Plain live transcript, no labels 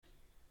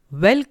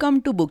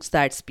Welcome to Books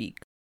That Speak,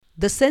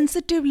 the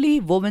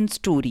sensitively woven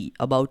story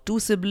about two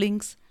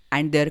siblings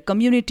and their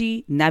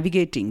community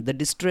navigating the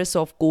distress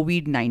of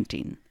COVID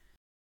 19.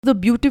 The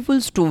beautiful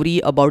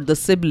story about the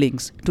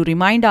siblings to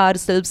remind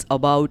ourselves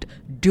about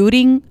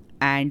during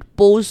and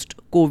post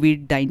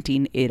COVID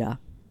 19 era.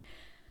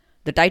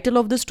 The title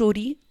of the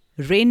story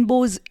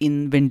Rainbows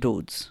in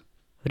Windows,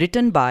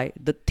 written by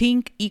the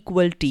Think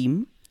Equal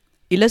team,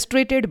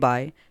 illustrated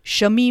by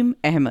Shamim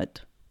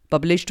Ahmed,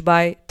 published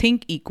by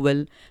Think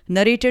Equal,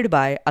 narrated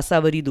by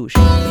Asavari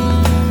Doshi.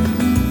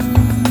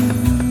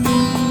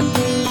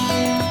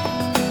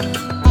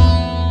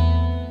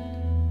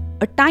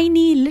 A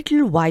tiny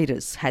little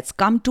virus has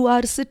come to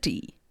our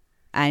city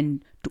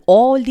and to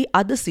all the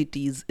other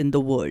cities in the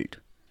world.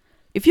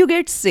 If you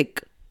get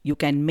sick, you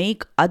can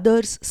make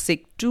others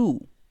sick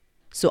too.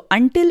 So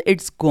until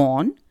it's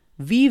gone,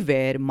 we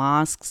wear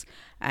masks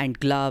and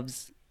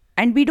gloves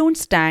and we don't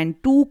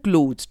stand too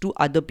close to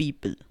other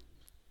people.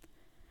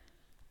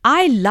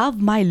 I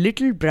love my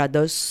little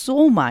brother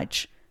so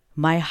much.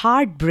 My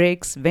heart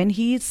breaks when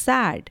he is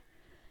sad.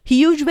 He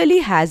usually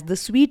has the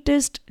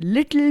sweetest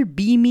little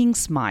beaming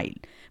smile,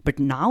 but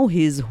now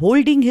he is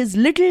holding his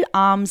little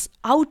arms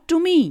out to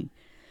me.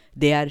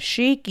 They are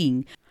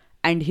shaking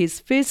and his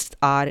fists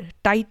are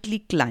tightly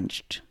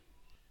clenched.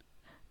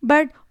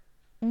 But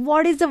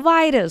what is a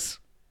virus?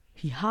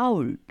 He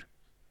howled.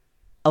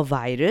 A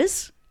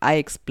virus, I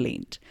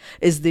explained,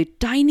 is the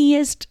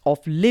tiniest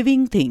of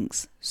living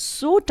things,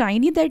 so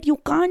tiny that you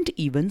can't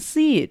even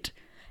see it,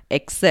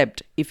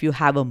 except if you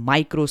have a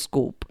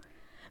microscope.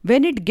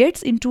 When it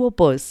gets into a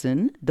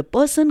person, the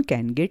person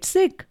can get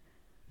sick.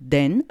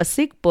 Then a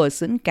sick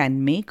person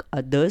can make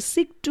others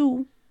sick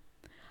too.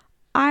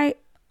 I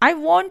I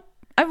want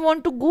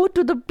to go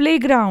to the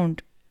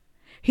playground.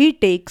 He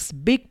takes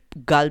big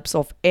gulps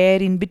of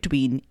air in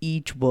between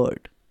each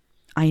word.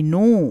 I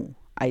know,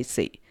 I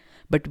say,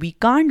 but we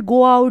can't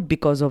go out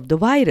because of the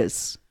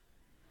virus.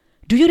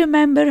 Do you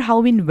remember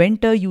how in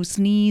winter you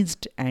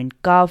sneezed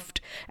and coughed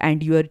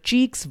and your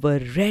cheeks were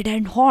red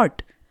and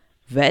hot?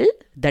 Well,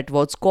 that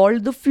was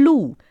called the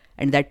flu,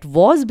 and that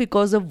was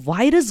because a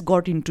virus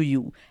got into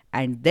you,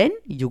 and then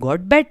you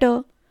got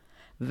better.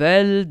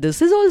 Well,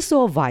 this is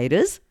also a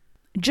virus,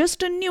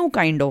 just a new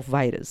kind of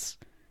virus.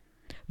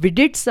 We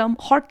did some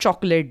hot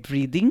chocolate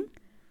breathing.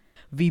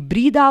 We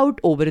breathe out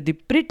over the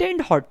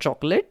pretend hot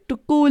chocolate to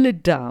cool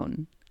it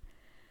down.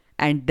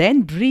 And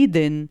then breathe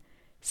in,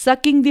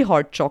 sucking the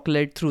hot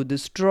chocolate through the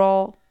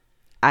straw.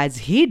 As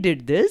he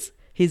did this,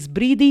 his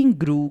breathing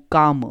grew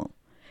calmer.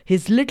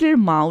 His little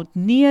mouth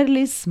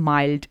nearly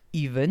smiled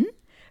even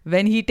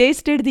when he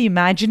tasted the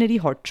imaginary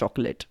hot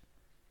chocolate.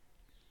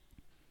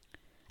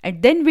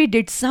 And then we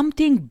did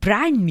something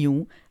brand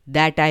new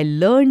that I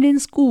learned in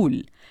school.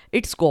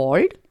 It's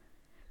called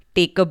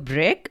Take a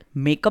Break,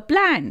 Make a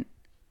Plan.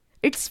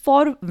 It's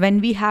for when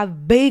we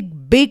have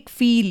big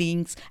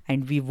feelings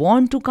and we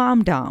want to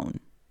calm down.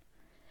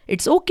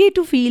 It's okay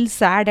to feel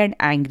sad and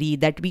angry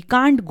that we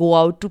can't go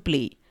out to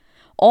play.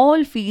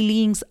 All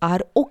feelings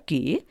are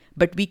okay,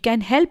 but we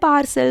can help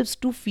ourselves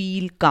to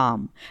feel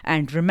calm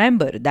and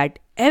remember that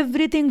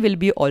everything will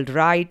be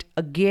alright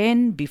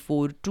again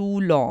before too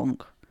long.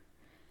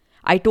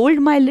 I told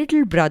my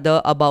little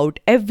brother about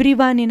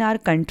everyone in our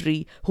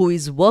country who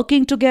is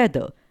working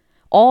together,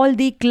 all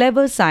the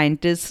clever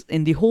scientists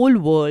in the whole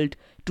world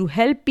to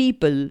help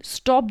people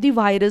stop the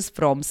virus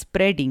from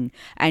spreading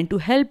and to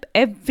help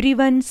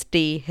everyone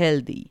stay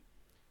healthy.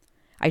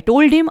 I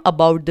told him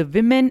about the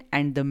women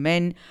and the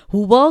men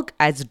who work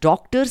as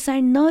doctors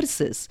and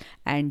nurses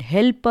and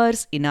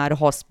helpers in our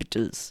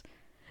hospitals.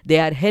 They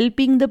are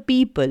helping the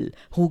people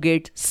who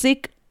get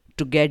sick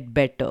to get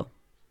better.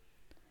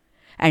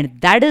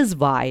 And that is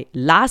why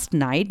last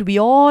night we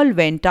all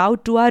went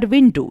out to our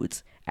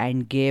windows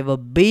and gave a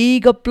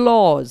big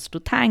applause to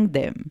thank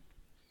them.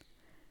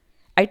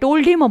 I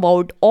told him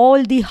about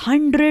all the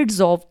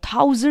hundreds of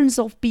thousands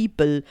of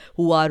people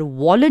who are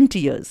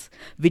volunteers,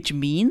 which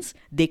means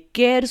they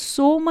care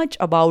so much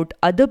about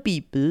other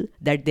people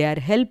that they are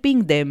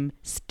helping them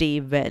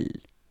stay well.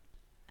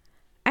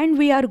 And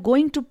we are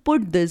going to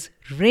put this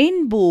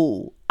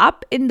rainbow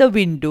up in the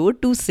window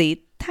to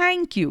say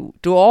thank you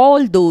to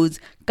all those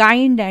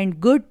kind and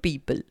good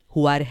people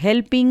who are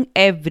helping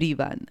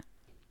everyone.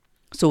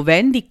 So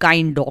when the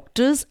kind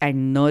doctors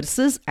and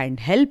nurses and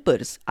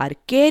helpers are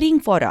caring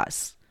for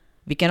us,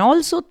 we can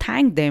also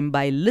thank them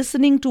by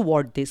listening to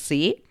what they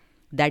say,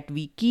 that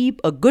we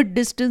keep a good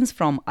distance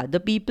from other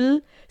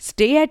people,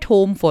 stay at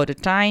home for a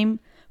time,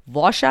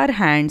 wash our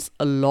hands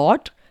a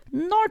lot,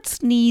 not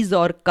sneeze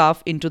or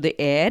cough into the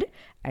air,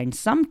 and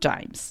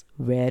sometimes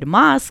wear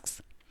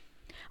masks.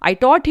 I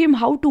taught him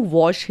how to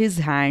wash his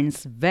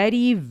hands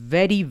very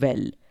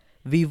well.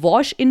 We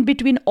wash in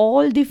between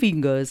all the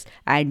fingers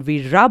and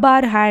we rub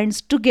our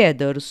hands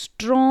together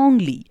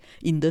strongly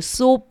in the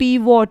soapy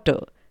water,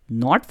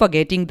 not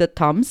forgetting the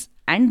thumbs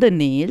and the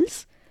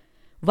nails.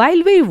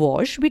 While we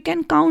wash, we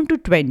can count to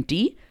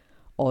 20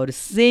 or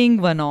sing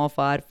one of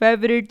our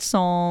favorite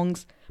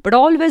songs, but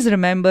always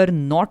remember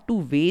not to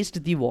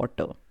waste the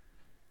water.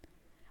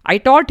 I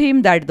taught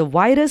him that the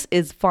virus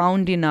is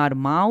found in our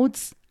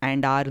mouths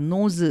and our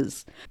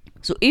noses.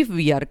 So if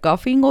we are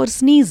coughing or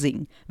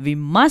sneezing, we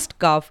must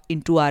cough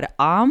into our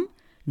arm,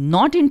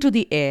 not into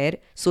the air,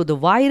 so the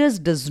virus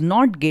does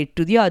not get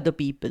to the other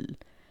people.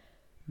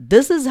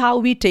 This is how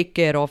we take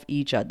care of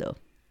each other.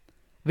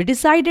 We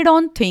decided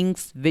on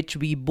things which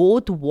we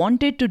both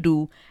wanted to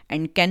do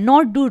and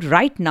cannot do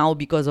right now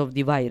because of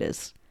the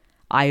virus.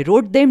 I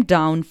wrote them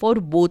down for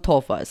both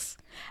of us,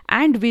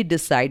 and we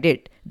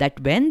decided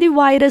that when the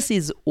virus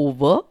is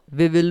over,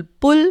 we will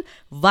pull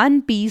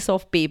one piece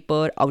of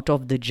paper out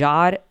of the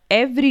jar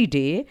every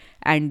day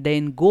and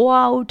then go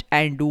out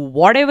and do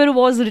whatever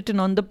was written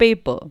on the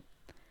paper.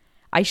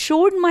 I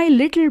showed my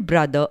little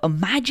brother a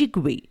magic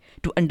way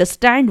to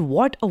understand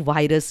what a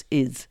virus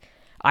is.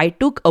 I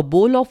took a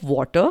bowl of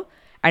water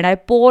and I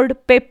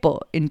poured pepper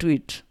into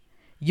it.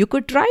 You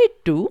could try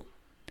it too.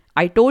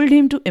 I told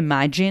him to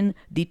imagine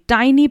the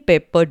tiny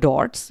pepper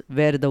dots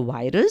were the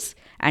virus,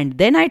 and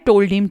then I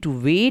told him to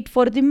wait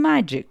for the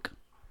magic.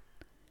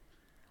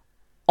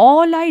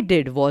 All I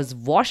did was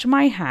wash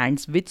my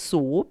hands with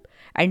soap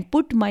and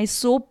put my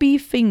soapy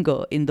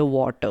finger in the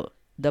water.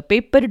 The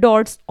paper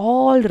dots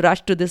all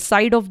rushed to the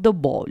side of the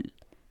bowl.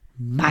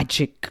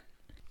 Magic!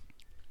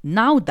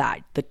 Now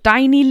that the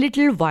tiny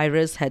little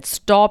virus had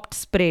stopped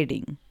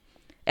spreading,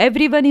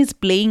 everyone is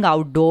playing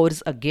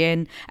outdoors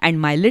again,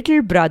 and my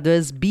little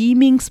brother's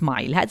beaming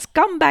smile has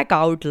come back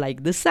out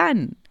like the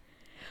sun.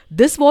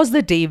 This was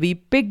the day we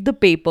picked the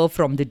paper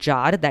from the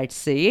jar that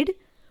said,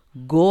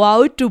 "Go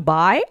out to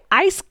buy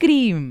ice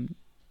cream."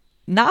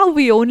 Now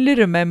we only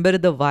remember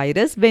the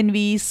virus when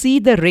we see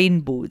the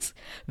rainbows,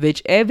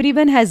 which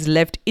everyone has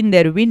left in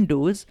their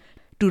windows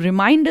to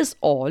remind us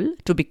all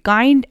to be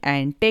kind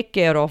and take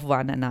care of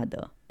one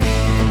another.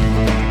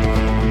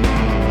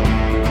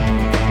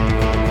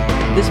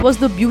 This was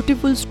the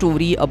beautiful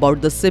story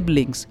about the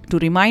siblings to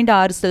remind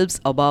ourselves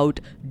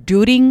about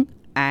during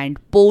and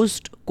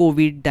post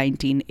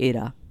COVID-19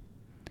 era.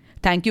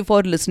 Thank you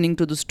for listening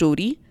to the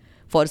story.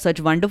 For such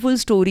wonderful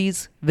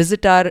stories,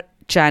 visit our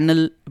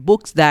channel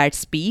Books That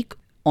Speak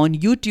on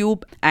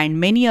YouTube and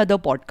many other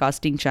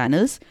podcasting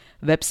channels.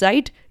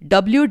 Website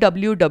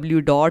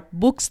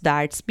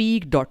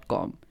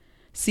www.booksthatspeak.com.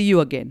 See you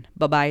again.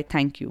 Bye bye.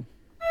 Thank you.